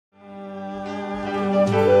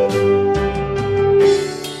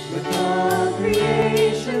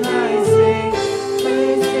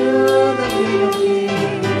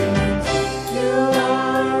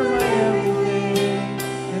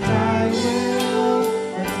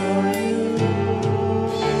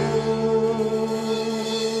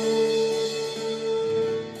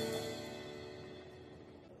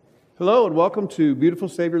Hello and welcome to Beautiful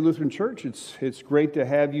Savior Lutheran Church. It's great to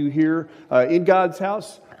have you here in God's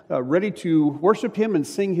house, ready to worship Him and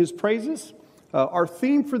sing His praises. Our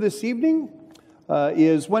theme for this evening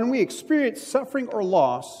is when we experience suffering or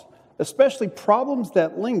loss, especially problems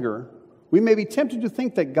that linger, we may be tempted to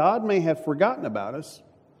think that God may have forgotten about us,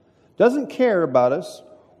 doesn't care about us,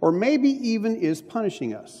 or maybe even is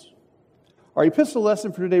punishing us. Our epistle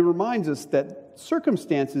lesson for today reminds us that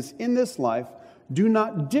circumstances in this life do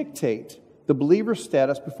not dictate the believer's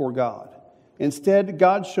status before God. Instead,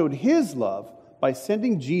 God showed His love by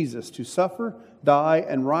sending Jesus to suffer, die,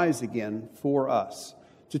 and rise again for us,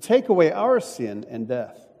 to take away our sin and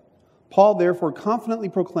death. Paul therefore confidently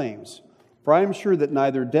proclaims, "For I am sure that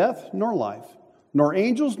neither death nor life, nor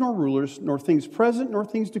angels nor rulers, nor things present nor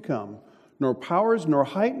things to come, nor powers, nor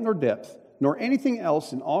height, nor depth, nor anything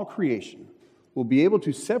else in all creation will be able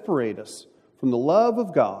to separate us from the love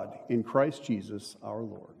of God in Christ Jesus our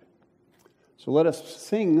Lord." So let us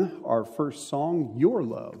sing our first song, "Your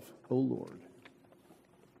Love, O Lord."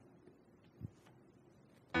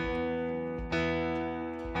 Your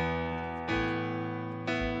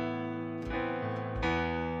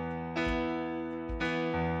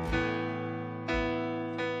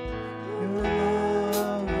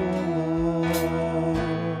love, O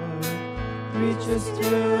Lord, reaches to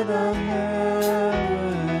the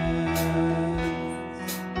heavens.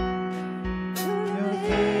 Your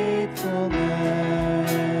faithfulness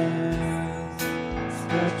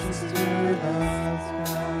stretches to the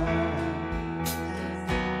sky.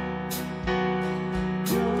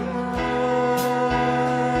 Your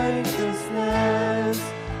righteousness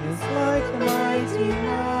is like the mighty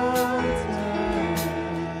mountain.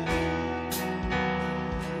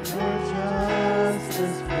 Your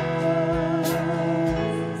justice flows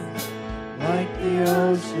like the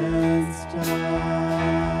ocean's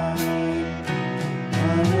tide. I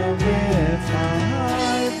will lift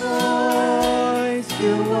my voice to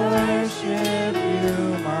worship you,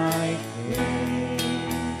 my King.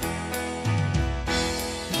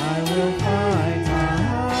 I will find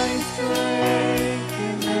my strength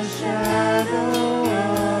in the shadow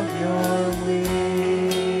of your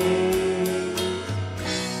wings.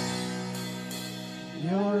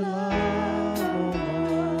 Your love, O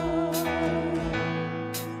Lord,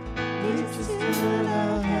 reaches to the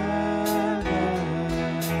heavens.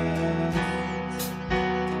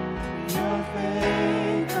 Your faithfulness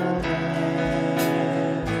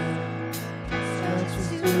stretches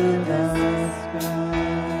to the sky.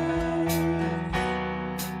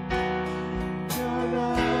 Your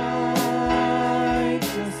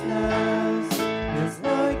righteousness is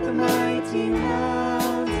like the mighty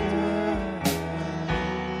mountain.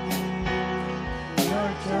 Your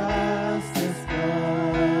justice flows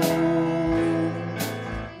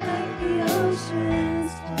like the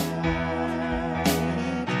ocean's tide.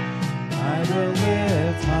 I will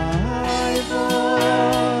lift my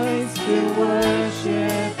voice to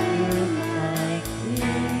worship you, my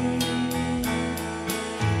King.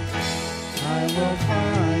 I will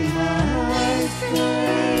find my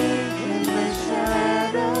strength in the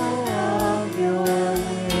shadow of your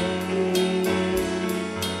wings.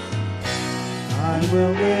 I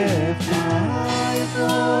will lift my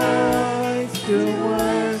voice to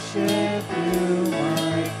worship you,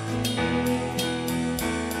 my King.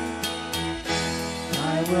 I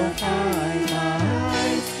will find my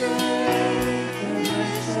strength in the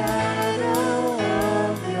shadow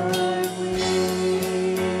of your wings.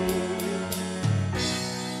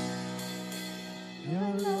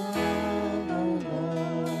 Your love, O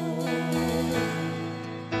Lord,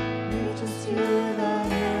 reaches to the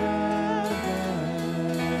heavens.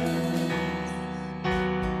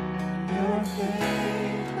 Your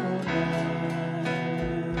faithfulness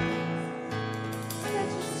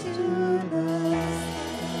stretches to the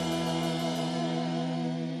skies.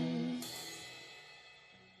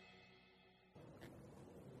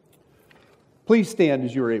 Please stand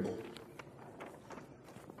as you are able.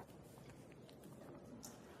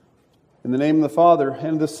 In the name of the Father,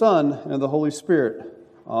 and of the Son, and of the Holy Spirit.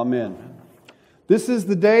 Amen. This is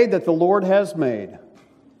the day that the Lord has made.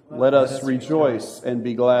 Let us rejoice and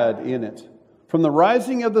be glad in it. From the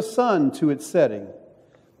rising of the sun to its setting,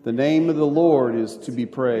 the name of the Lord is to be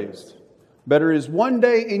praised. Better is one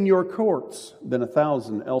day in your courts than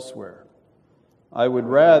 1,000 elsewhere. I would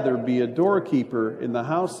rather be a doorkeeper in the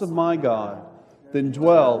house of my God than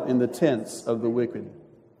dwell in the tents of the wicked.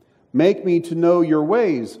 Make me to know your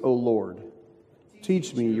ways, O Lord.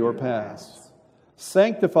 Teach me your paths.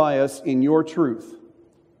 Sanctify us in your truth.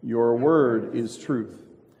 Your word is truth.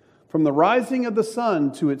 From the rising of the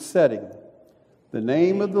sun to its setting, the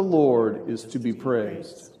name of the Lord is to be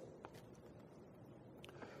praised.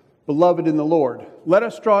 Beloved in the Lord, let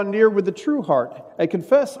us draw near with a true heart and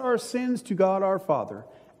confess our sins to God our Father,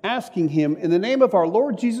 asking him in the name of our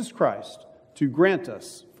Lord Jesus Christ to grant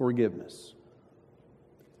us forgiveness.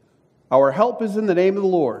 Our help is in the name of the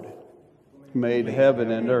Lord, who made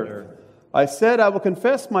heaven and earth. I said, I will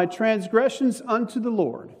confess my transgressions unto the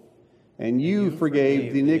Lord, and you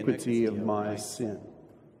forgave the iniquity of my sin.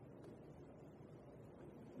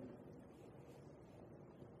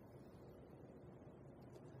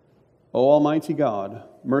 O Almighty God,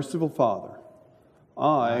 merciful Father,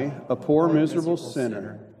 I, a poor miserable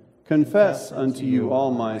sinner, confess unto you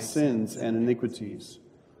all my sins and iniquities,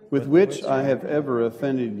 with which I have ever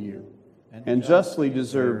offended you, and justly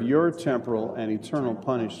deserve your temporal and eternal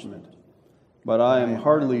punishment. But I am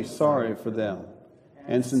heartily sorry for them,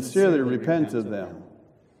 and sincerely repent of them.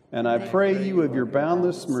 And I pray you of your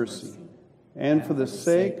boundless mercy, and for the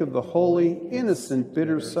sake of the holy, innocent,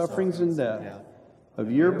 bitter sufferings and death of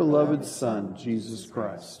your beloved Son, Jesus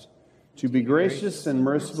Christ, to be gracious and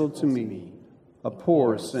merciful to me, a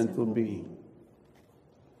poor sinful being.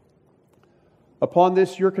 Upon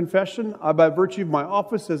this, your confession, I, by virtue of my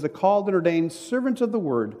office as a called and ordained servant of the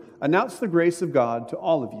word, announce the grace of God to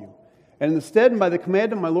all of you. And in the stead and by the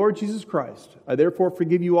command of my Lord Jesus Christ, I therefore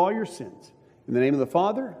forgive you all your sins. In the name of the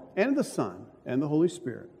Father, and of the Son, and the Holy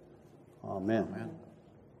Spirit. Amen. Amen.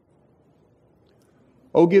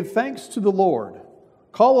 O give thanks to the Lord.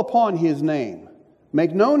 Call upon his name.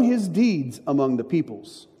 Make known his deeds among the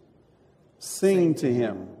peoples. Sing to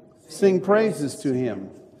him. Sing praises to him.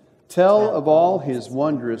 Tell of all his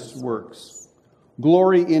wondrous works.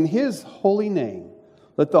 Glory in his holy name.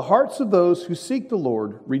 Let the hearts of those who seek the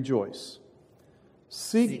Lord rejoice.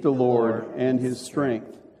 Seek the Lord and his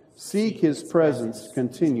strength. Seek his presence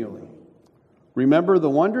continually. Remember the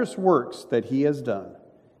wondrous works that he has done,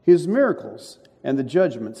 his miracles and the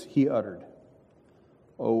judgments he uttered.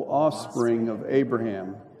 O offspring of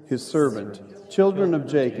Abraham, his servant, children of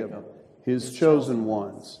Jacob, his chosen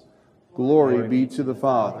ones, glory be to the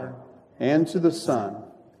Father, and to the Son,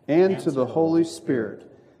 and to the Holy Spirit,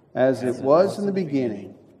 as it was in the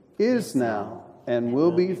beginning, is now, and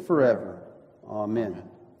will be forever. Amen.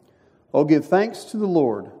 O give thanks to the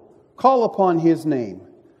Lord. Call upon his name.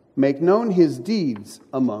 Make known his deeds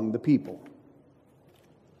among the people.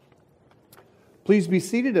 Please be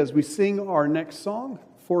seated as we sing our next song,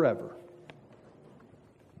 Forever.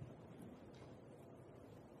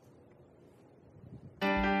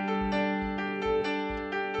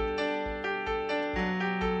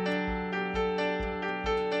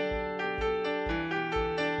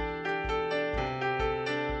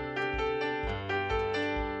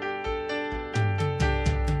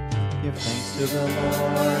 Give thanks to the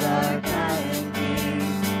Lord our God and King.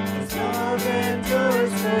 His love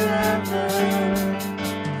endures forever.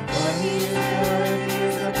 For he is good, he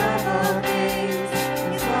is above all things.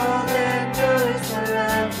 His love endures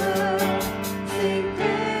forever. Sing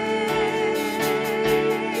praise,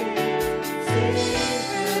 sing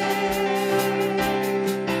praise.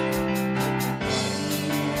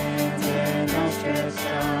 And outstretched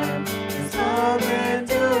arm, his love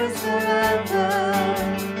endures forever.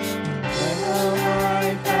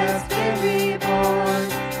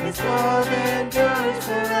 His love endures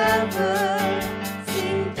forever.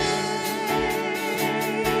 Sing praise,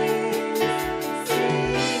 sing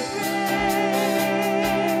praise,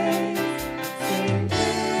 sing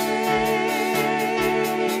praise,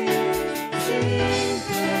 sing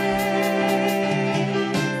praise.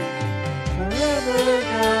 Forever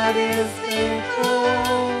God is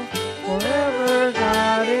faithful, forever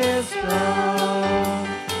God is strong,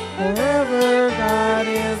 forever God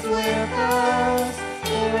is with us.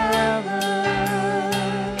 Forever.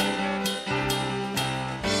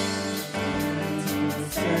 The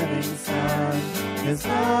setting sun, his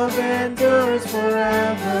love endures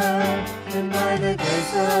forever, and by the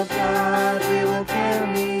grace of God we will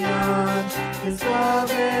carry on. His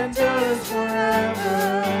love endures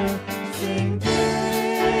forever. Sing praise,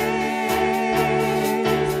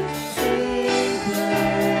 sing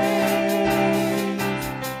praise,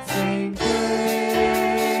 sing praise.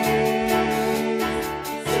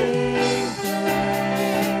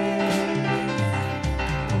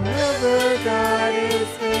 Forever God is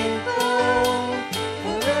faithful,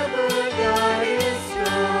 forever God is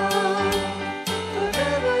strong,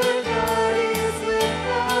 forever God is with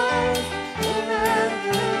us,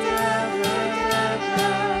 forever, ever,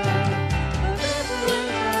 ever.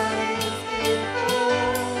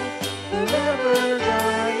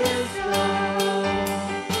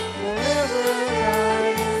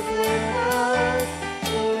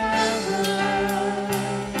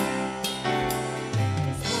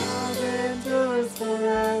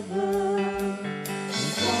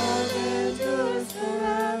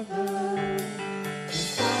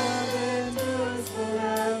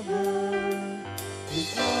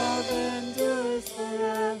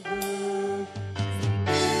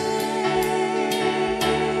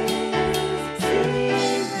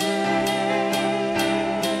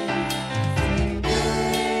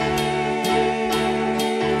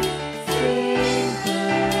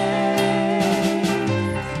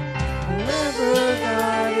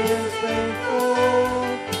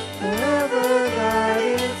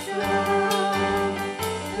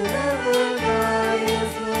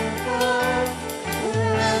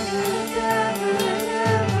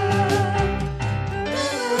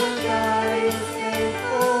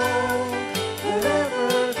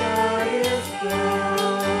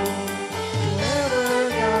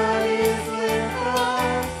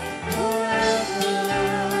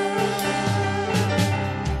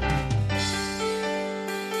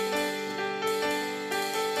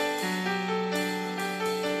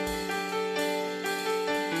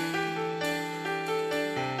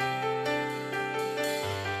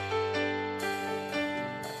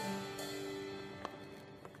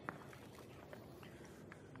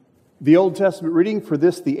 The Old Testament reading for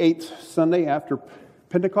this, the 8th Sunday after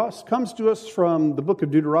Pentecost, comes to us from the book of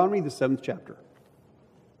Deuteronomy, the 7th chapter.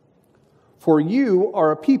 For you are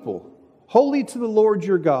a people, holy to the Lord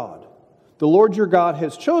your God. The Lord your God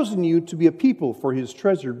has chosen you to be a people for his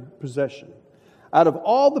treasured possession, out of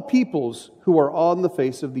all the peoples who are on the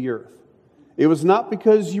face of the earth. It was not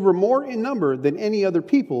because you were more in number than any other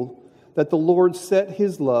people that the Lord set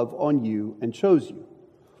his love on you and chose you,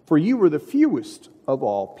 for you were the fewest of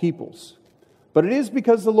all peoples. But it is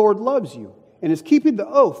because the Lord loves you and is keeping the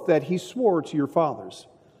oath that he swore to your fathers,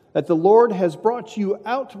 that the Lord has brought you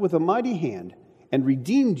out with a mighty hand and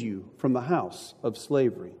redeemed you from the house of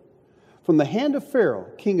slavery, from the hand of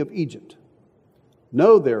Pharaoh, king of Egypt.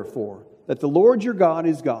 Know therefore that the Lord your God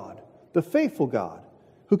is God, the faithful God,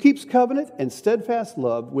 who keeps covenant and steadfast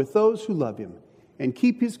love with those who love him and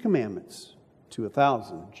keep his commandments to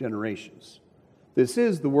 1,000 generations. This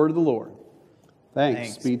is the word of the Lord.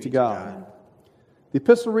 Thanks be to God. The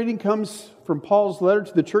epistle reading comes from Paul's letter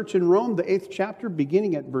to the church in Rome, the 8th chapter,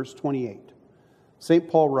 beginning at verse 28. St.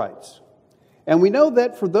 Paul writes, "And we know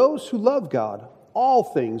that for those who love God, all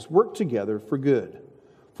things work together for good,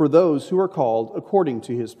 for those who are called according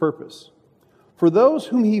to his purpose. For those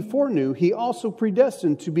whom he foreknew, he also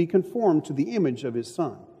predestined to be conformed to the image of his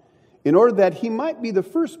Son, in order that he might be the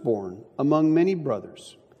firstborn among many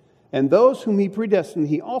brothers. And those whom he predestined,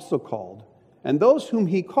 he also called. And those whom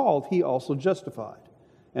he called, he also justified.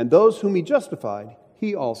 And those whom he justified,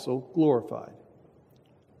 he also glorified.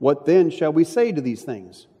 What then shall we say to these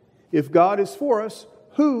things? If God is for us,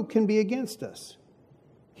 who can be against us?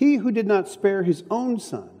 He who did not spare his own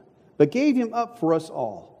Son, but gave him up for us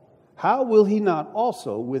all, how will he not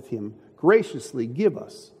also with him graciously give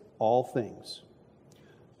us all things?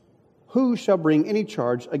 Who shall bring any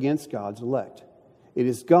charge against God's elect? It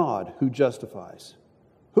is God who justifies.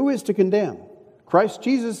 Who is to condemn? Christ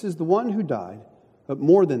Jesus is the one who died, but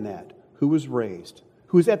more than that, who was raised,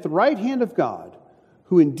 who is at the right hand of God,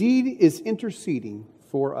 who indeed is interceding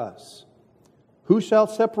for us. Who shall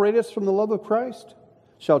separate us from the love of Christ?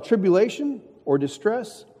 Shall tribulation or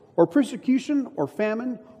distress or persecution or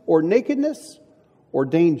famine or nakedness or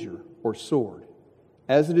danger or sword?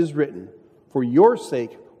 As it is written, for your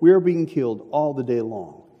sake we are being killed all the day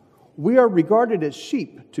long. We are regarded as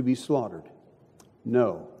sheep to be slaughtered.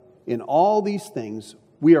 No, in all these things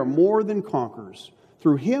we are more than conquerors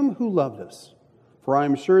through him who loved us. For I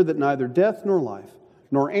am sure that neither death nor life,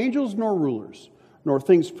 nor angels nor rulers, nor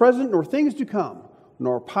things present nor things to come,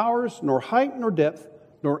 nor powers, nor height nor depth,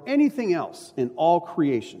 nor anything else in all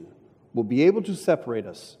creation will be able to separate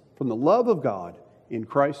us from the love of God in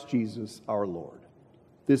Christ Jesus our Lord."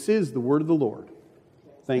 This is the word of the Lord.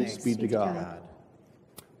 Thanks be to God.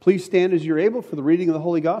 Please stand as you're able for the reading of the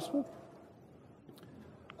Holy Gospel.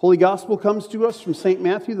 Holy Gospel comes to us from St.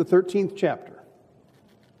 Matthew, the 13th chapter.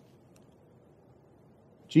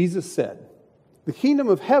 Jesus said, "The kingdom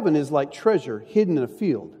of heaven is like treasure hidden in a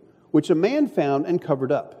field, which a man found and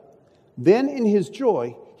covered up. Then in his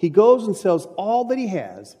joy, he goes and sells all that he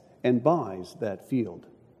has and buys that field.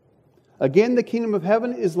 Again, the kingdom of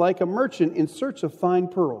heaven is like a merchant in search of fine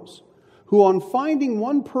pearls, who on finding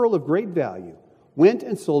one pearl of great value, went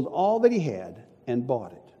and sold all that he had and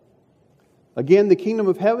bought it. Again, the kingdom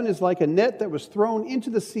of heaven is like a net that was thrown into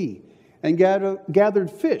the sea and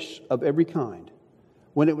gathered fish of every kind.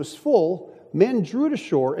 When it was full, men drew it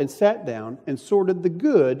ashore and sat down and sorted the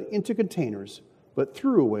good into containers, but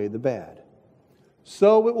threw away the bad.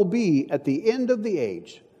 So it will be at the end of the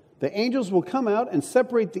age. The angels will come out and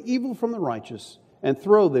separate the evil from the righteous and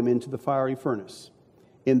throw them into the fiery furnace.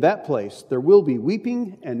 In that place there will be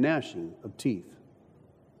weeping and gnashing of teeth."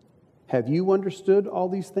 "Have you understood all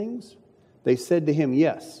these things?" They said to him,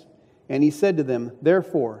 "Yes." And he said to them,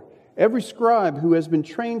 "Therefore, every scribe who has been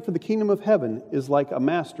trained for the kingdom of heaven is like a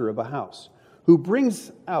master of a house, who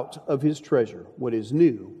brings out of his treasure what is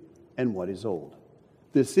new and what is old."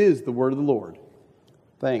 This is the word of the Lord.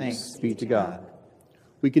 Thanks be to God.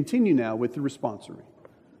 We continue now with the responsory.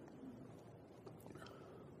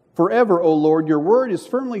 "Forever, O Lord, your word is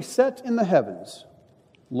firmly set in the heavens.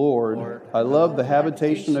 Lord, I love the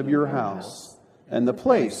habitation of your house and the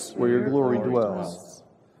place where your glory dwells.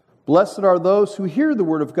 Blessed are those who hear the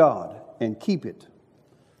word of God and keep it.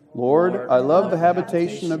 Lord, I love the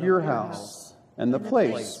habitation of your house and the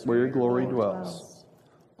place where your glory dwells.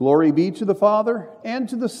 Glory be to the Father, and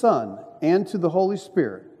to the Son, and to the Holy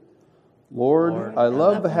Spirit. Lord, I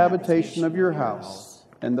love the habitation of your house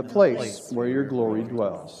and the place where your glory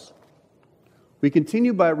dwells." We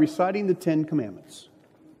continue by reciting the 10 Commandments.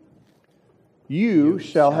 "You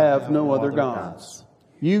shall have no other gods.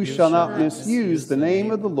 You shall not misuse the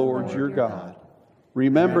name of the Lord your God.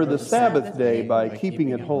 Remember the Sabbath day by keeping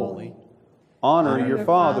it holy. Honor your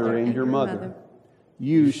father and your mother.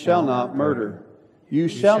 You shall not murder. You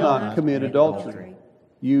shall not commit adultery.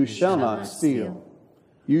 You shall not steal.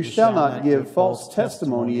 You shall not give false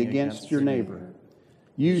testimony against your neighbor.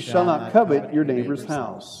 You shall not covet your neighbor's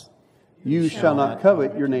house. You shall not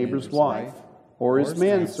covet your neighbor's wife, or his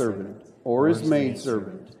manservant, or his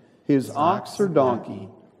maidservant, his ox or donkey,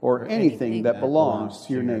 or anything that belongs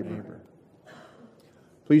to your neighbor.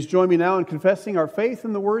 Please join me now in confessing our faith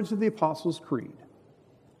in the words of the Apostles' Creed.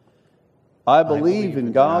 I believe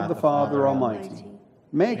in God the Father Almighty,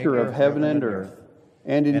 maker of heaven and earth,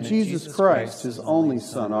 and in Jesus Christ, his only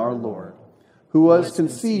Son, our Lord, who was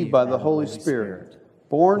conceived by the Holy Spirit,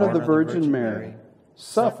 born of the Virgin Mary,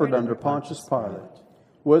 suffered under Pontius Pilate,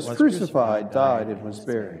 was crucified, died, and was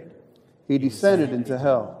buried. He descended into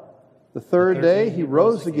hell. The third day he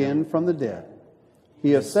rose again from the dead.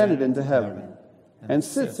 He ascended into heaven, and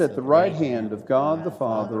sits at the right hand of God the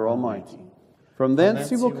Father Almighty. From thence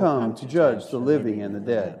he will come to judge the living and the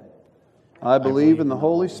dead. I believe in the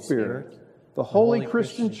Holy Spirit, the holy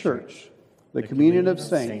Christian Church, the communion of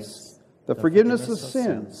saints, the forgiveness of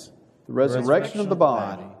sins, the resurrection of the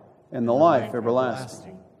body, and the life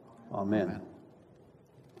everlasting. Amen.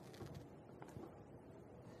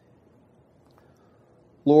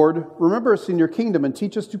 Lord, remember us in your kingdom and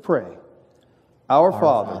teach us to pray. Our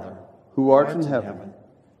Father, who art in heaven,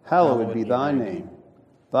 hallowed be thy name.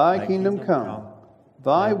 Thy kingdom come,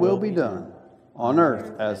 thy will be done, on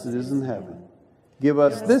earth as it is in heaven. Give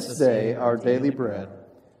us this day our daily bread,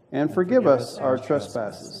 and forgive us our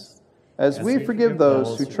trespasses, as we forgive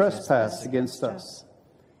those who trespass against us.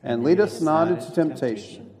 And lead us not into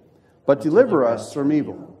temptation, but deliver us from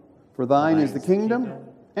evil. For thine is the kingdom,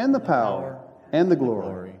 and the power, and the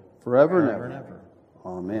glory, forever and ever.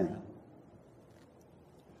 Amen.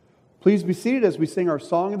 Please be seated as we sing our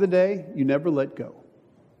song of the day, You Never Let Go.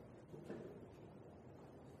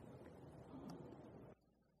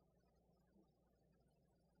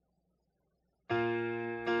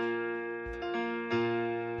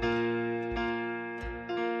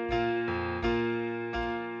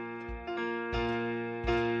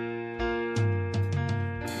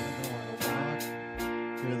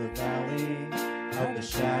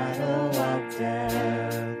 Shadow of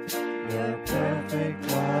death, your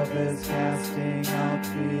perfect love is casting out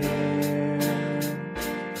fear.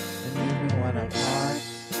 And even when I'm caught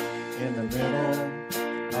in the middle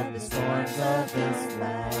of the storms of this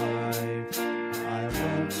life, I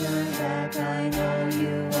won't turn back, I know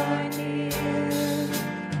you are near.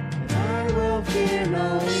 And I will fear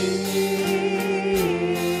no evil,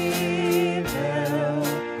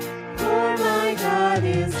 for my God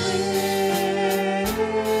is with me.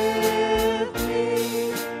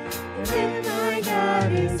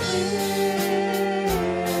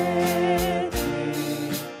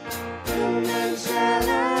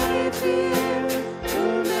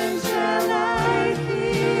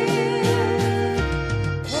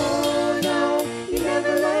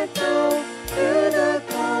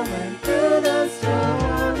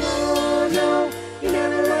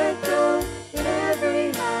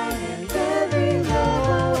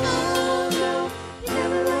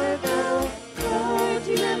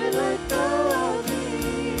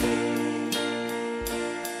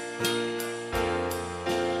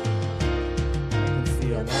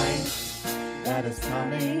 That is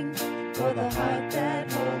coming for the heart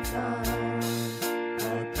that holds on. A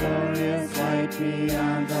glorious light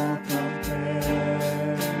beyond all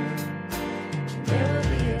compare. There will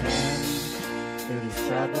be an end to these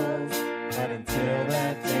struggles, but until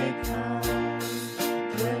that day comes,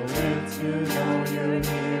 we'll live to know you're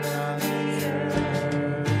here on the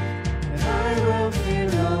earth. And I will fear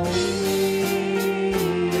no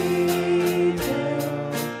evil,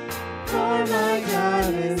 for my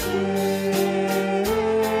God is with.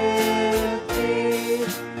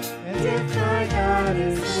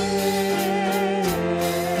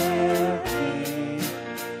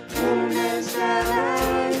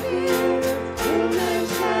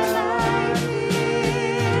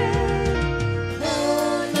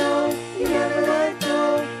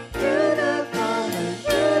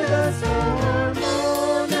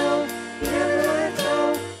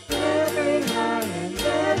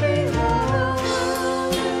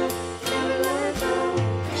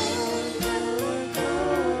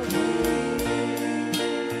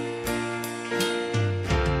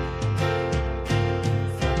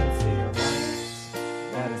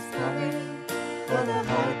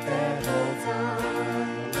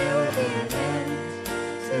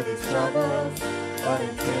 Struggles, but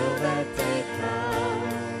until that day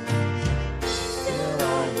comes, still I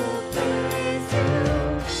will praise you.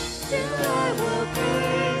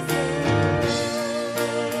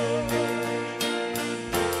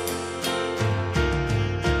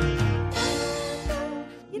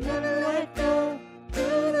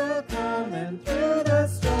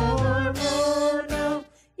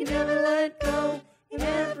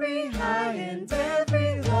 and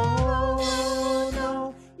every low. Oh,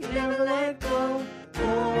 no, you never let go.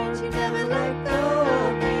 Lord, you never let go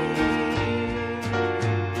of me.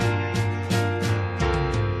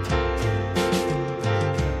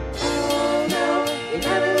 Oh, no, you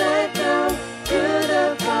never let go. Through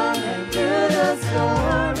the calm and through the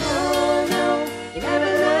storm. Oh, no, you never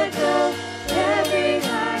let go. Every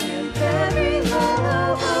high and every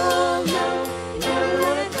low. Oh, no, you never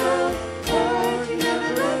let go. Lord, you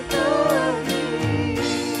never let go of me.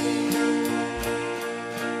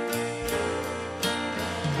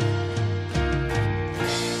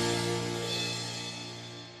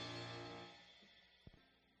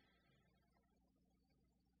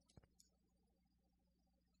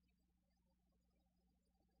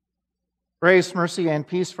 Grace, mercy, and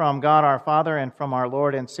peace from God our Father and from our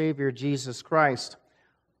Lord and Savior Jesus Christ.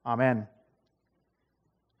 Amen.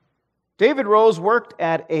 David Rose worked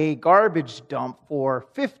at a garbage dump for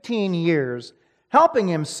 15 years, helping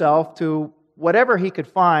himself to whatever he could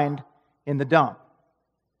find in the dump.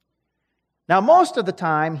 Now, most of the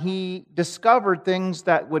time, he discovered things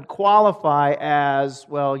that would qualify as,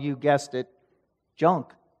 well, you guessed it, junk,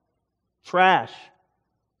 trash,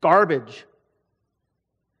 garbage.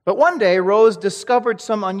 But one day, Rose discovered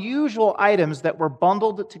some unusual items that were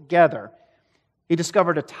bundled together. He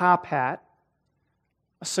discovered a top hat,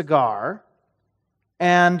 a cigar,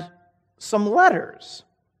 and some letters.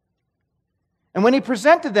 And when he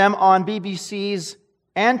presented them on BBC's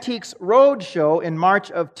Antiques Roadshow in March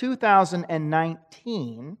of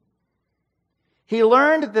 2019, he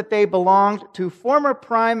learned that they belonged to former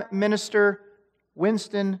Prime Minister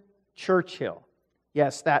Winston Churchill.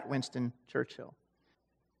 Yes, that Winston Churchill.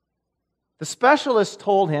 The specialist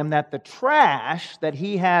told him that the trash that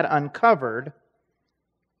he had uncovered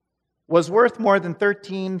was worth more than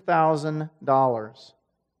 $13,000.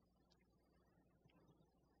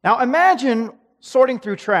 Now imagine sorting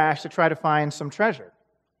through trash to try to find some treasure.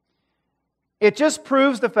 It just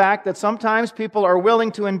proves the fact that sometimes people are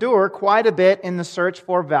willing to endure quite a bit in the search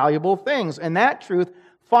for valuable things. And that truth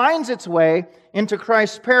finds its way into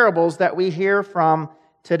Christ's parables that we hear from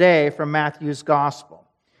today from Matthew's Gospel,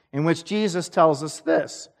 in which Jesus tells us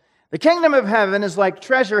this: the kingdom of heaven is like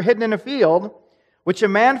treasure hidden in a field, which a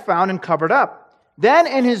man found and covered up. Then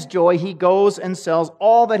in his joy he goes and sells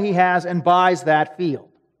all that he has and buys that field.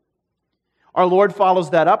 Our Lord follows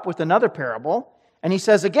that up with another parable, and he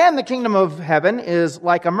says again, the kingdom of heaven is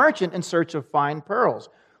like a merchant in search of fine pearls,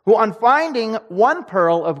 who on finding one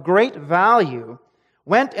pearl of great value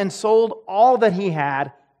went and sold all that he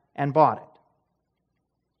had and bought it.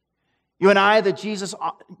 You and I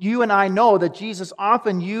know that Jesus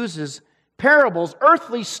often uses parables,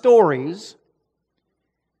 earthly stories,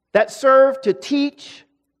 that serve to teach,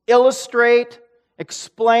 illustrate,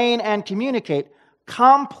 explain, and communicate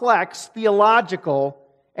complex theological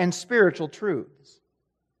and spiritual truths.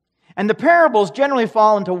 And the parables generally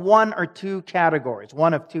fall into one of two categories.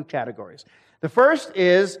 The first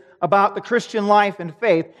is about the Christian life and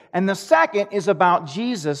faith, and the second is about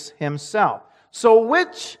Jesus himself. So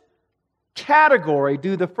which category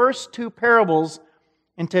do the first two parables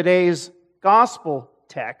in today's gospel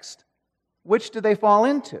text, which do they fall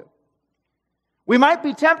into? We might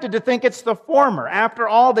be tempted to think it's the former. After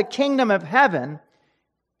all, the kingdom of heaven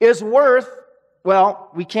is worth, well,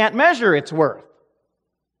 we can't measure its worth.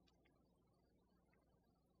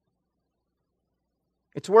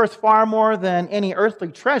 It's worth far more than any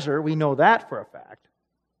earthly treasure. We know that for a fact.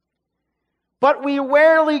 But we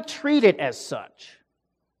rarely treat it as such.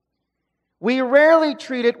 We rarely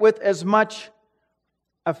treat it with as much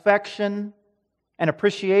affection and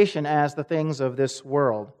appreciation as the things of this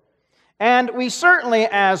world. And we certainly,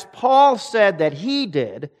 as Paul said that he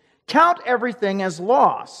did, count everything as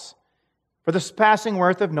loss for the surpassing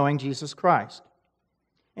worth of knowing Jesus Christ.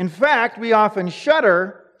 In fact, we often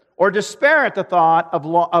shudder or despair at the thought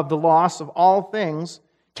of the loss of all things,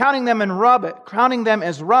 counting them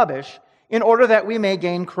as rubbish in order that we may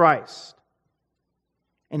gain Christ.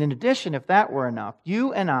 And in addition, if that were enough,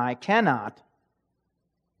 you and I cannot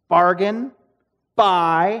bargain,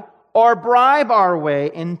 buy, or bribe our way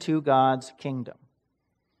into God's kingdom.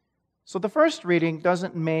 So the first reading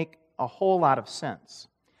doesn't make a whole lot of sense.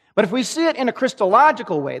 But if we see it in a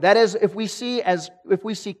Christological way, that is, if we see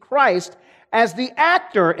Christ as the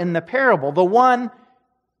actor in the parable, the one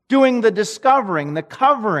doing the discovering, the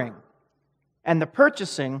covering, and the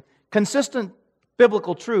purchasing, consistent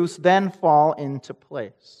biblical truths then fall into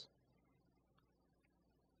place.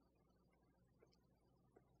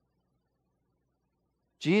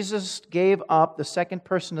 Jesus gave up, the second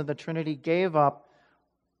person of the Trinity gave up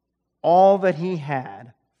all that he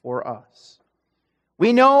had for us.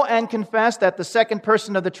 We know and confess that the second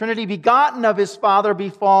person of the Trinity, begotten of His Father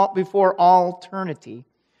before all eternity,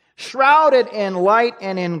 shrouded in light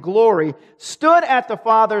and in glory, stood at the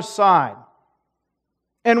Father's side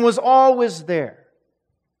and was always there.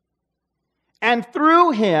 And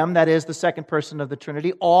through Him, that is the second person of the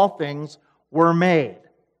Trinity, all things were made.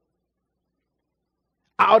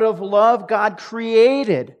 Out of love, God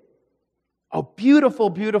created a beautiful,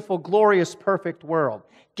 beautiful, glorious, perfect world.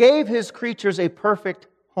 Gave His creatures a perfect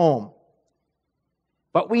home.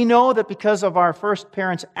 But we know that because of our first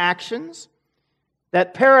parents' actions,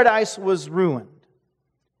 that paradise was ruined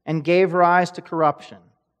and gave rise to corruption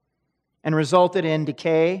and resulted in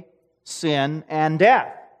decay, sin, and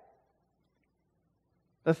death.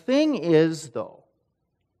 The thing is, though,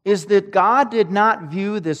 is that God did not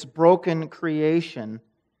view this broken creation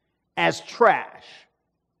as trash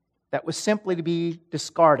that was simply to be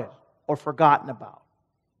discarded or forgotten about.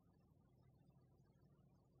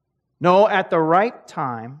 No, at the right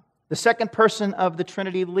time, the second person of the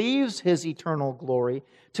Trinity leaves His eternal glory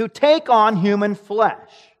to take on human flesh.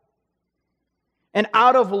 And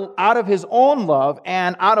out of His own love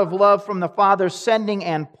and out of love from the Father's sending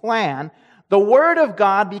and plan, the Word of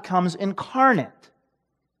God becomes incarnate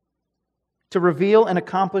to reveal and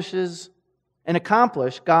accomplish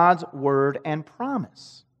God's word and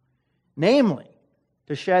promise. Namely,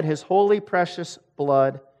 to shed His holy, precious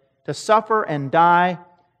blood, to suffer and die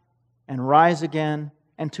and rise again,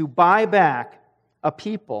 and to buy back a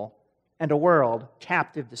people and a world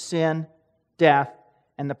captive to sin, death,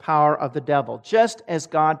 and the power of the devil, just as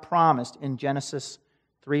God promised in Genesis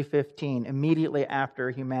 3:15, immediately after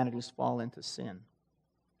humanity's fall into sin.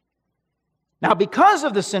 Now, because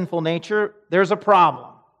of the sinful nature, there's a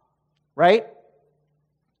problem, right?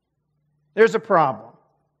 There's a problem.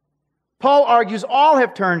 Paul argues all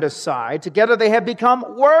have turned aside. Together they have become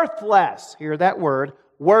worthless. Hear that word,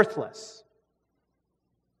 worthless.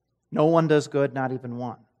 No one does good, not even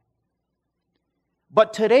one.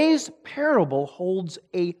 But today's parable holds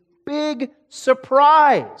a big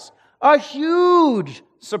surprise, a huge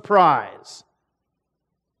surprise.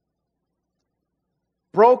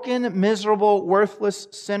 Broken, miserable, worthless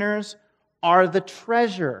sinners are the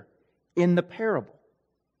treasure in the parable.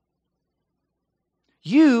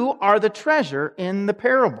 You are the treasure in the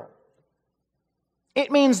parable.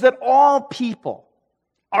 It means that all people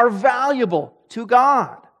are valuable to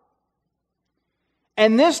God.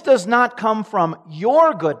 And this does not come from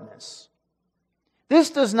your goodness. This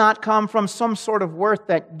does not come from some sort of worth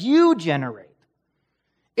that you generate.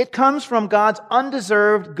 It comes from God's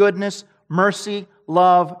undeserved goodness, mercy,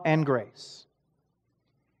 love, and grace.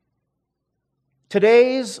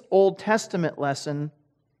 Today's Old Testament lesson,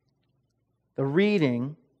 the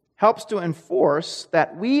reading, helps to enforce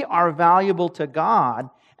that we are valuable to God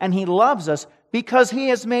and He loves us because He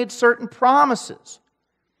has made certain promises.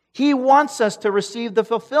 He wants us to receive the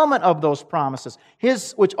fulfillment of those promises,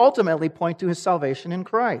 which ultimately point to His salvation in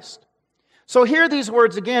Christ. So hear these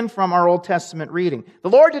words again from our Old Testament reading. The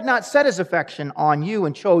Lord did not set His affection on you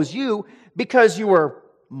and chose you because you were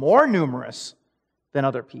more numerous than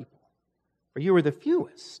other people, for you were the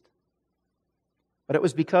fewest. But it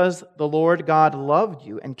was because the Lord God loved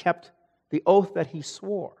you and kept the oath that He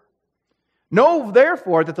swore. Know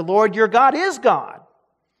therefore that the Lord your God is God.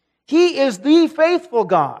 He is the faithful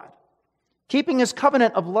God, keeping His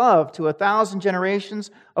covenant of love to 1,000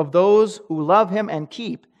 generations of those who love Him and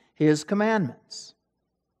keep His commandments.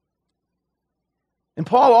 And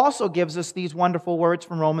Paul also gives us these wonderful words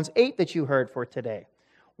from Romans 8 that you heard for today.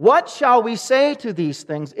 What shall we say to these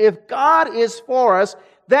things? If God is for us,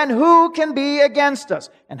 then who can be against us?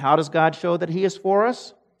 And how does God show that He is for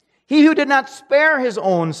us? He who did not spare His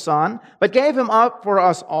own Son, but gave Him up for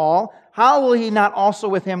us all, how will He not also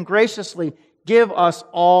with Him graciously give us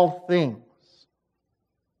all things?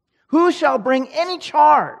 Who shall bring any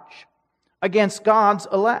charge against God's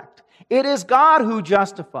elect? It is God who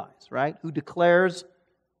justifies, right? Who declares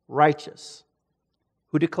righteous,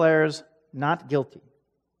 who declares not guilty.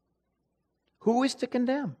 Who is to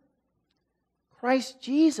condemn? Christ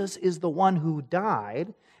Jesus is the one who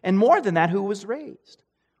died, and more than that, who was raised,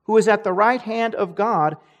 who is at the right hand of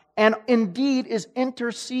God, and indeed is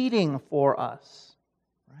interceding for us,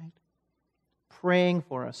 right? Praying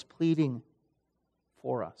for us, pleading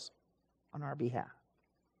for us on our behalf.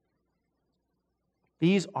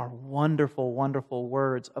 These are wonderful, wonderful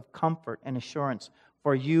words of comfort and assurance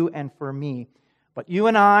for you and for me. But you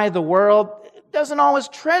and I, the world, doesn't always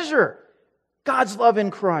treasure God's love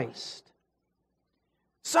in Christ.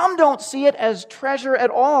 Some don't see it as treasure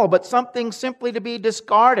at all, but something simply to be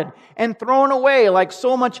discarded and thrown away like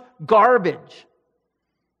so much garbage.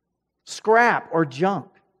 scrap or junk.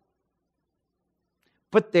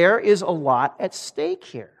 But there is a lot at stake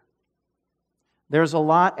here. There's a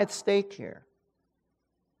lot at stake here.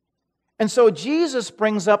 And so Jesus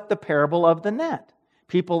brings up the parable of the net.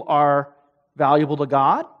 People are valuable to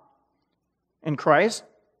God in Christ.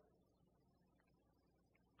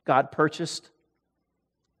 God purchased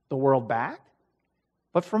the world back.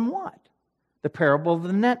 But from what? The parable of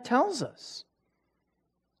the net tells us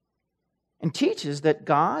and teaches that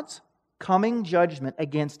God's coming judgment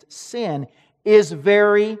against sin is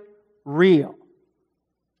very real.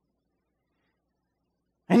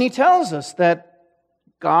 And he tells us that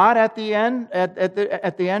God at the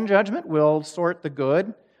end judgment will sort the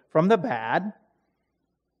good from the bad.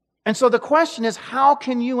 And so the question is, how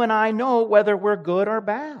can you and I know whether we're good or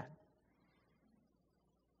bad?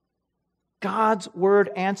 God's Word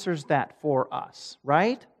answers that for us,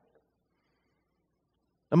 right?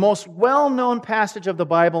 The most well-known passage of the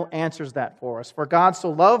Bible answers that for us. For God so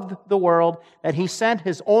loved the world that He sent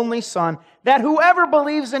His only Son, that whoever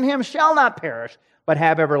believes in Him shall not perish, but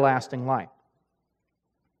have everlasting life.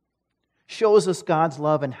 Shows us God's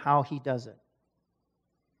love and how He does it.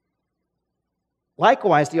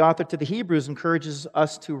 Likewise, the author to the Hebrews encourages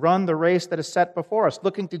us to run the race that is set before us,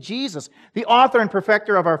 looking to Jesus, the author and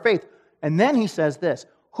perfecter of our faith. And then he says this,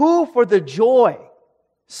 who for the joy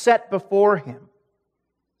set before Him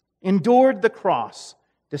endured the cross,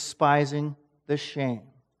 despising the shame.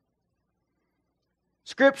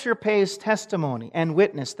 Scripture pays testimony and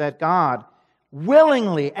witness that God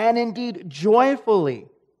willingly and indeed joyfully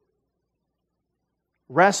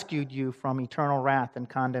rescued you from eternal wrath and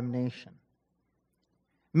condemnation,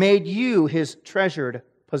 made you His treasured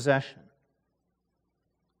possession.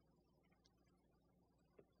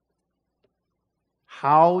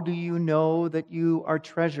 How do you know that you are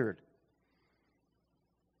treasured?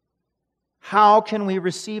 How can we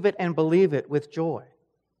receive it and believe it with joy?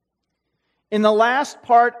 In the last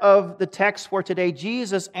part of the text for today,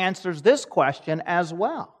 Jesus answers this question as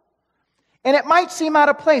well. And it might seem out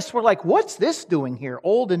of place. We're like, what's this doing here?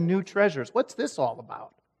 Old and new treasures. What's this all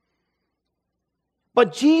about?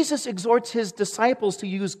 But Jesus exhorts His disciples to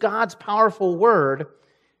use God's powerful Word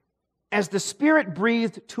as the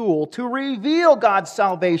Spirit-breathed tool to reveal God's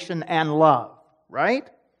salvation and love, right?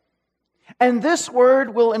 And this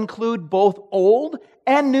Word will include both Old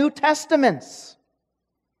and New Testaments.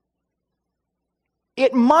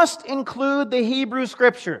 It must include the Hebrew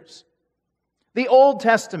Scriptures, the Old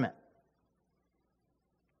Testament.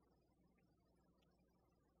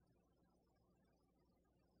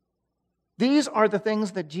 These are the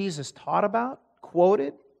things that Jesus taught about,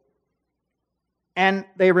 quoted, and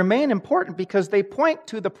they remain important because they point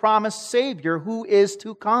to the promised Savior who is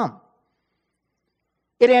to come.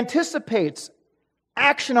 It anticipates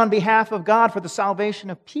action on behalf of God for the salvation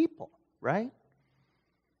of people, right?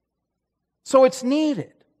 So it's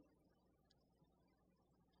needed.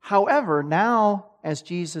 However, now, as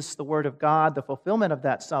Jesus, the Word of God, the fulfillment of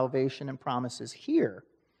that salvation and promises here,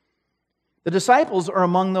 the disciples are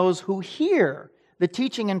among those who hear the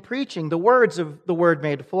teaching and preaching, the words of the Word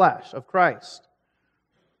made flesh, of Christ,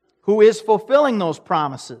 who is fulfilling those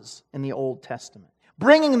promises in the Old Testament,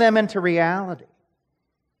 bringing them into reality.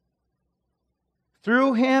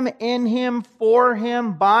 Through Him, in Him, for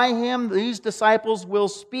Him, by Him, these disciples will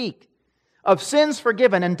speak of sins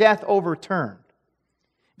forgiven and death overturned.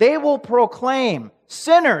 They will proclaim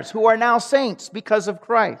sinners who are now saints because of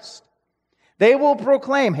Christ. They will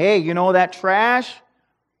proclaim, hey, you know that trash,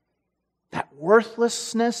 that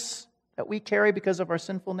worthlessness that we carry because of our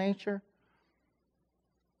sinful nature?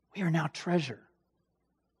 We are now treasure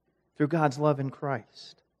through God's love in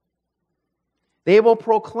Christ. They will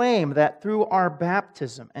proclaim that through our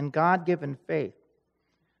baptism and God-given faith,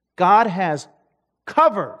 God has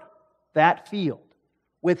covered that field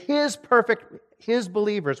with His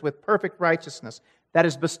believers with perfect righteousness that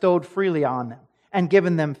is bestowed freely on them and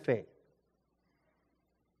given them faith.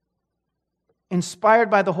 Inspired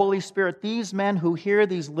by the Holy Spirit, these men who hear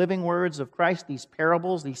these living words of Christ, these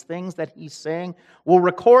parables, these things that He's saying, will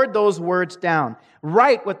record those words down,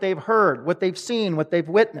 write what they've heard, what they've seen, what they've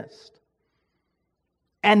witnessed.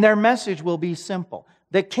 And their message will be simple.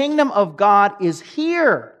 The kingdom of God is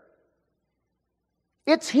here.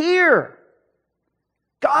 It's here.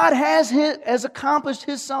 God has accomplished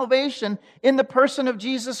His salvation in the person of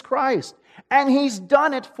Jesus Christ, and He's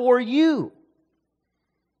done it for you.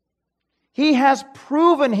 He has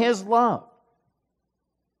proven His love,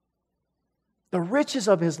 the riches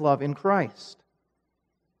of His love in Christ.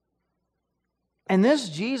 And this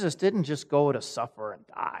Jesus didn't just go to suffer and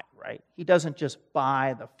die, right? He doesn't just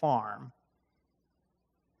buy the farm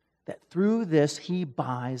that through this he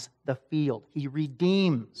buys the field. He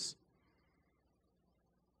redeems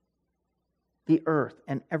the earth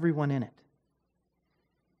and everyone in it.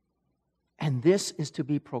 And this is to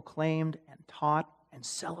be proclaimed and taught and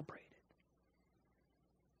celebrated.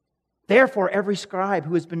 Therefore, every scribe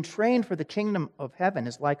who has been trained for the kingdom of heaven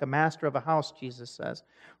is like a master of a house, Jesus says,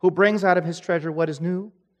 who brings out of his treasure what is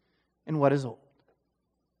new and what is old.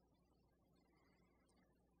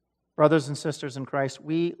 Brothers and sisters in Christ,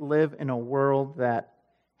 we live in a world that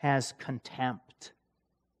has contempt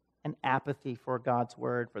and apathy for God's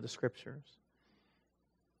word, for the Scriptures.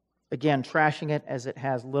 Again, trashing it as it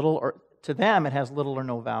has little, or to them it has little or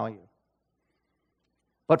no value.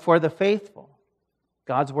 But for the faithful,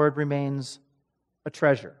 God's word remains a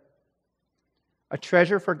treasure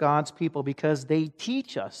for God's people, because they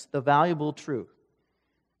teach us the valuable truth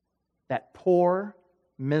that poor,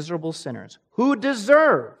 miserable sinners who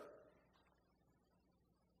deserve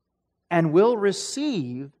and will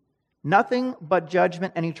receive nothing but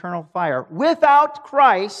judgment and eternal fire without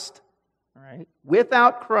Christ, right?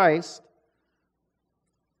 Without Christ,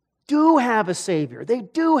 do have a Savior. They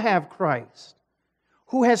do have Christ,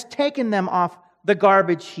 who has taken them off the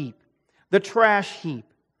garbage heap, the trash heap,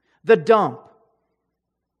 the dump,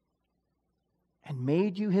 and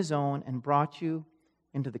made you his own and brought you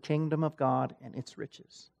into the kingdom of God and its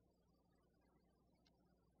riches.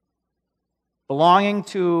 Belonging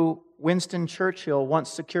to Winston Churchill once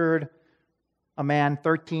secured a man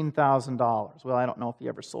 $13,000. Well, I don't know if he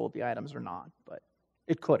ever sold the items or not, but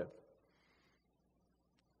it could have.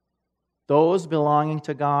 Those belonging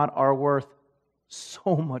to God are worth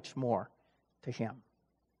so much more to him.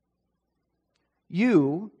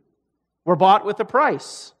 You were bought with a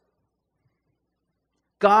price.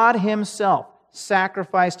 God himself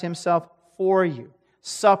sacrificed himself for you,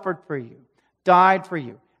 suffered for you, died for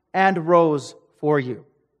you, and rose for you.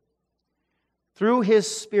 Through his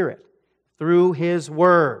Spirit, through his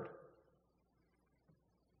word,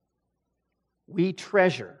 we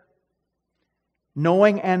treasure,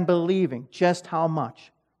 knowing and believing just how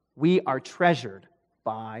much we are treasured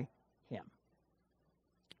by him.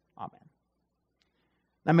 Amen.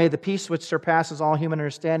 Now may the peace which surpasses all human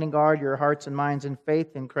understanding guard your hearts and minds in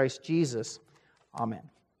faith in Christ Jesus. Amen.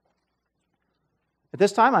 At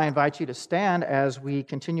this time, I invite you to stand as we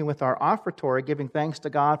continue with our offertory, giving thanks to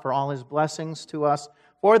God for all his blessings to us,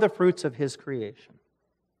 for the fruits of his creation.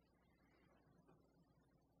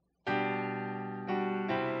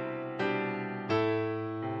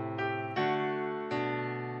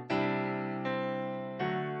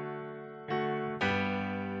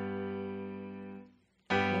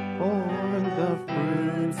 For the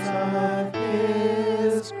fruits of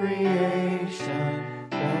his creation,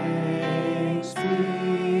 thanks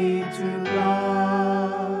be to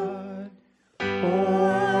God.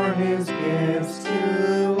 For his gifts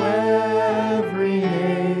to every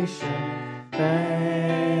nation,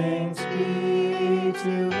 thanks be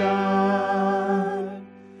to God.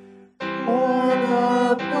 For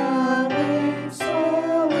the plowing,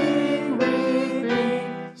 sowing,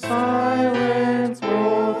 reaping, silence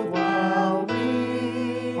both while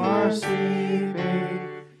we are sleeping,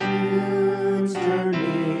 future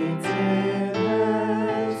needs in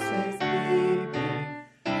us keeping,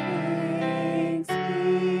 thanks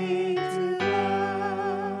be to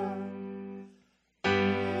God.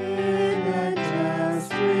 In the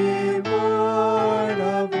just reward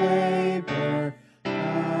of labor,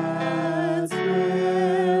 God's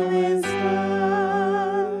will is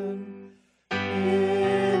done.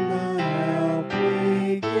 In the help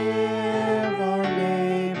we give our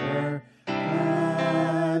neighbor,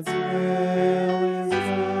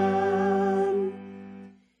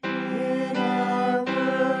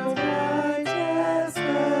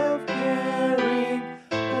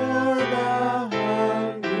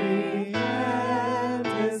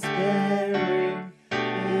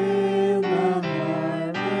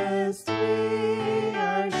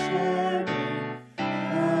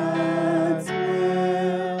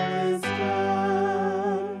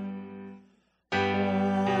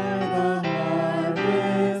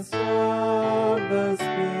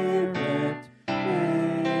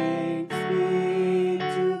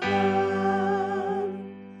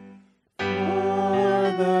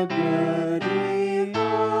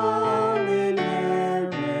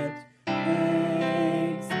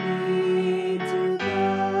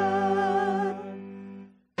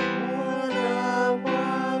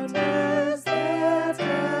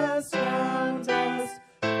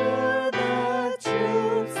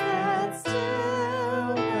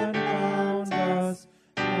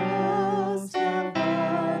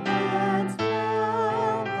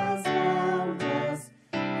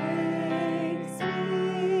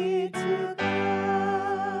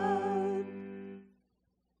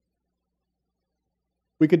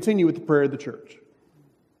 We continue with the prayer of the church.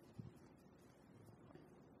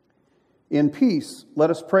 In peace,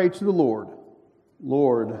 let us pray to the Lord.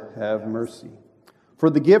 Lord, have mercy.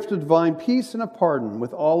 For the gift of divine peace and of pardon,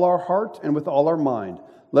 with all our heart and with all our mind,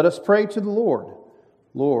 let us pray to the Lord.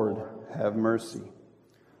 Lord, have mercy.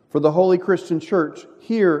 For the holy Christian church,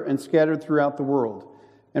 here and scattered throughout the world,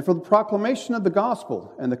 and for the proclamation of the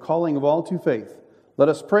gospel and the calling of all to faith, let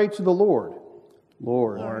us pray to the Lord.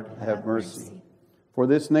 Lord, have mercy. For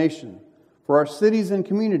this nation, for our cities and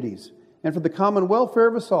communities, and for the common welfare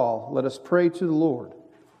of us all, let us pray to the Lord.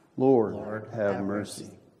 Lord, have mercy.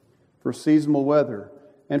 For seasonal weather,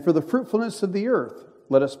 and for the fruitfulness of the earth,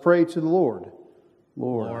 let us pray to the Lord.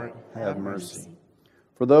 Lord, have mercy.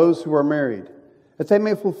 For those who are married, that they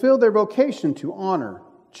may fulfill their vocation to honor,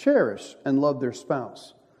 cherish, and love their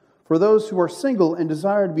spouse. For those who are single and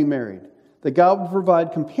desire to be married, that God will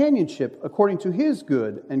provide companionship according to His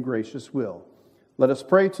good and gracious will. Let us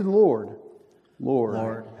pray to the Lord.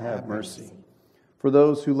 Lord, have mercy. For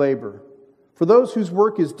those who labor, for those whose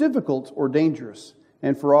work is difficult or dangerous,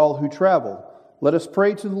 and for all who travel, let us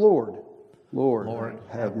pray to the Lord. Lord,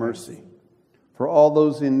 have mercy. For all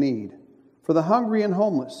those in need, for the hungry and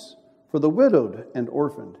homeless, for the widowed and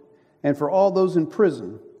orphaned, and for all those in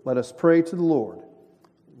prison, let us pray to the Lord.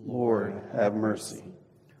 Lord, have mercy.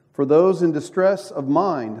 For those in distress of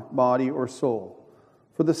mind, body, or soul,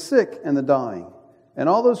 for the sick and the dying, and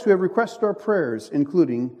all those who have requested our prayers,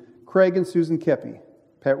 including Craig and Susan Kepi,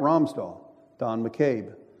 Pat Romsdahl, Don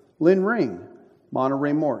McCabe, Lynn Ring,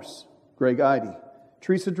 Monterey Morse, Greg Eide,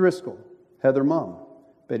 Teresa Driscoll, Heather Mumm,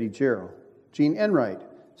 Betty Jarrell, Jean Enright,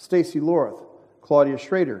 Stacy Lorth, Claudia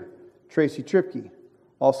Schrader, Tracy Tripke,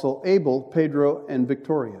 also Abel, Pedro, and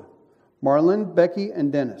Victoria, Marlon, Becky,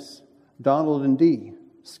 and Dennis, Donald and Dee,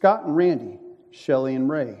 Scott and Randy, Shelley and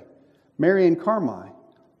Ray, Mary and Carmi,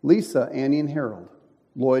 Lisa, Annie, and Harold,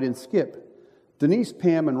 Lloyd and Skip, Denise,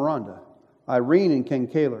 Pam, and Rhonda, Irene and Ken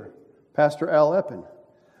Kaler, Pastor Al Eppen,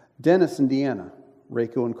 Dennis and Deanna,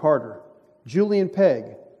 Rako and Carter, Julie and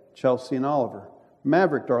Peg, Chelsea and Oliver,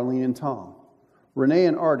 Maverick, Darlene, and Tom, Renee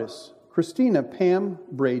and Artis, Christina, Pam,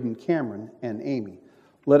 Braden, Cameron, and Amy.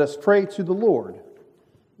 Let us pray to the Lord.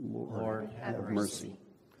 Lord, have mercy.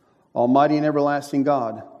 Almighty and everlasting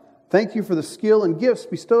God, thank you for the skill and gifts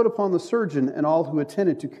bestowed upon the surgeon and all who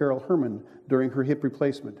attended to Carol Herman during her hip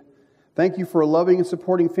replacement. Thank you for a loving and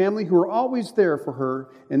supporting family who are always there for her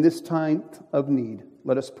in this time of need.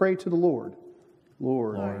 Let us pray to the Lord.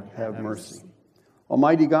 Lord, have mercy.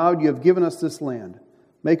 Almighty God, you have given us this land.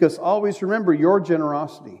 Make us always remember your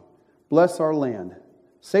generosity. Bless our land.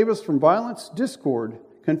 Save us from violence, discord,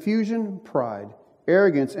 confusion, pride,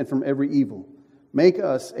 arrogance, and from every evil. Make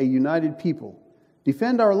us a united people.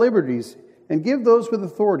 Defend our liberties and give those with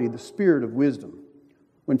authority the spirit of wisdom.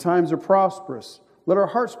 When times are prosperous, let our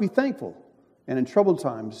hearts be thankful, and in troubled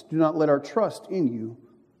times, do not let our trust in you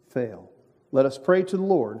fail. Let us pray to the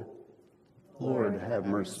Lord. Lord, have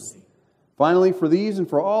mercy. Finally, for these and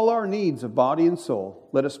for all our needs of body and soul,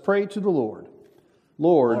 let us pray to the Lord.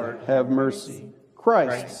 Lord, have mercy.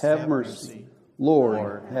 Christ, have mercy.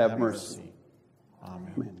 Lord, have mercy.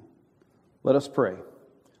 Amen. Let us pray.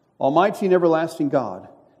 Almighty and everlasting God,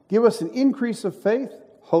 give us an increase of faith,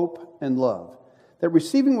 hope, and love, that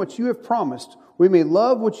receiving what you have promised, we may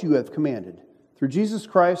love what you have commanded. Through Jesus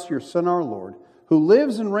Christ, your Son, our Lord, who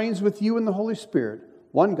lives and reigns with you in the Holy Spirit,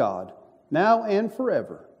 one God, now and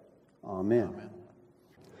forever. Amen.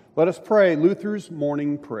 Let us pray Luther's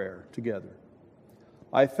morning prayer together.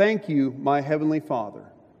 I thank you, my heavenly Father,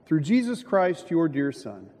 through Jesus Christ, your dear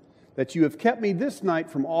Son, that you have kept me this night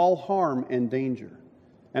from all harm and danger.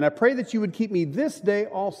 And I pray that you would keep me this day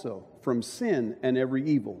also from sin and every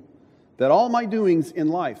evil, that all my doings in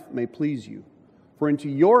life may please you. For into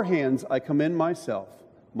your hands I commend myself,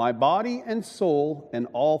 my body and soul, and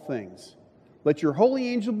all things. Let your holy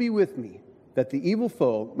angel be with me, that the evil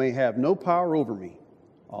foe may have no power over me.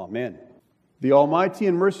 Amen. The Almighty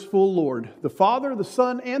and merciful Lord, the Father, the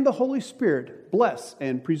Son, and the Holy Spirit, bless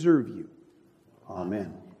and preserve you.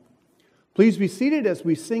 Amen. Please be seated as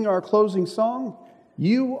we sing our closing song,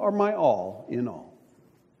 You Are My All in All.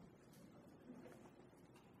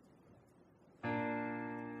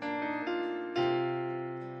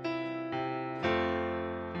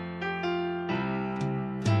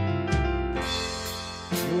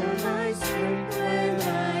 You are my strength when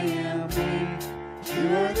I am weak. You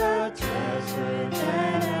are the treasure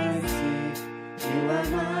that I seek. You are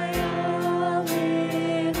my all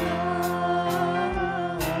in all.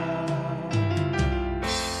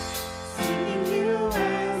 Seeking you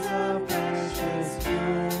as a precious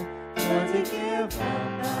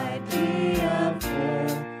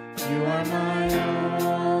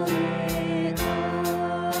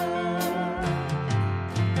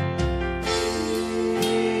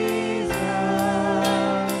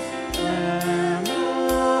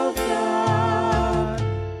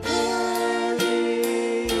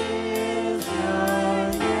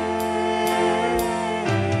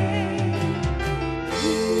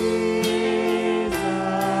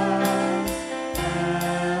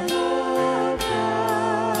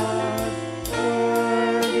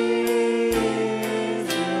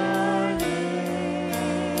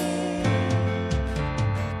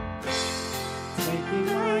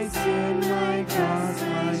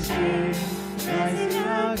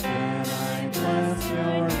bless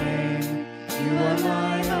your name. You are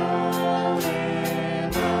my all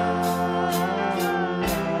in all.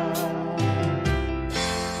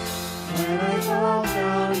 When I fall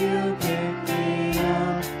down, you pick me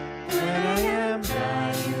up. When I am dry,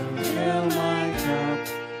 you fill my cup.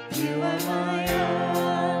 You are my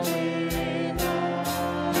all in all.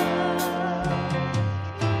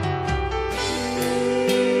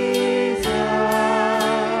 Jesus,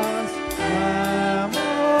 Lamb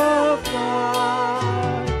of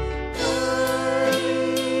God, worthy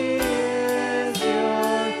is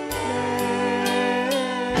your name.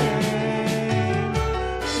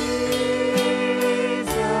 Jesus,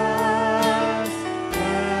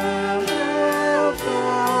 Lamb of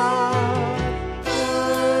God,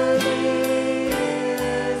 worthy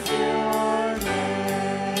is your name.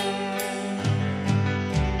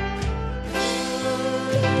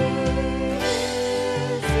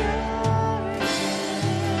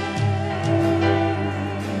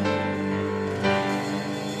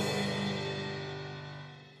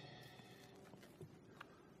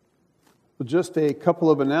 Well, just a couple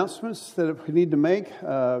of announcements that we need to make.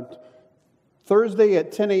 Thursday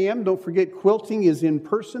at 10 a.m., don't forget quilting is in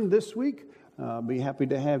person this week. Be happy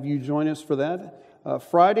to have you join us for that.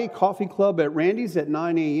 Friday, Coffee Club at Randy's at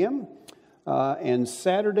 9 a.m. And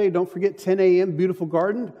Saturday, don't forget 10 a.m., Beautiful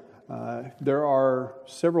Garden. There are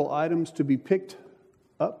several items to be picked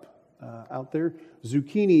up out there.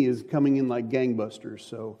 Zucchini is coming in like gangbusters,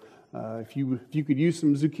 so if you could use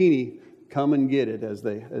some zucchini, come and get it, as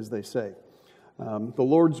they say. The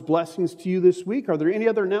Lord's blessings to you this week. Are there any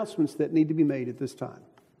other announcements that need to be made at this time?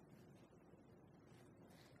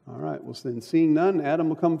 All right, well, then seeing none, Adam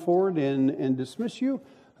will come forward and dismiss you.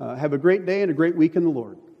 Have a great day and a great week in the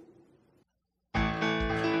Lord. In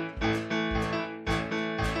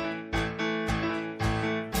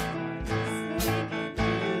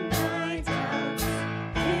my doubts,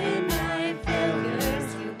 in my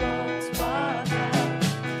failures, you won't walk out.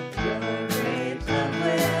 Your great love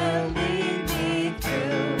will lead me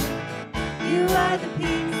through. You are the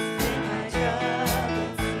peace in my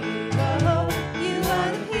troubled sea. Oh, you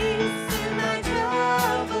are the peace in my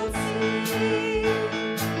troubled sea.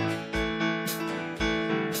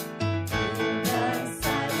 In the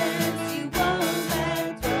silence, you won't let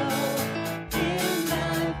go. In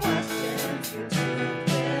my questions, your truth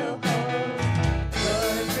will hold.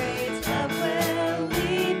 Your great love will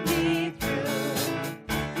lead me through.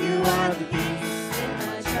 You are the peace in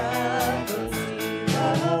my troubled sea.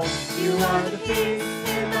 Oh, you are the peace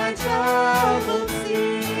in my troubled sea.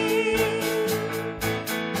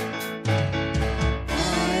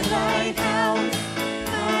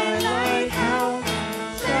 My lighthouse,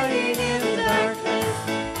 shining in the darkness,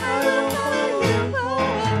 I will find you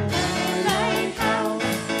home.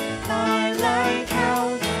 My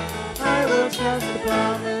lighthouse, I will trust above.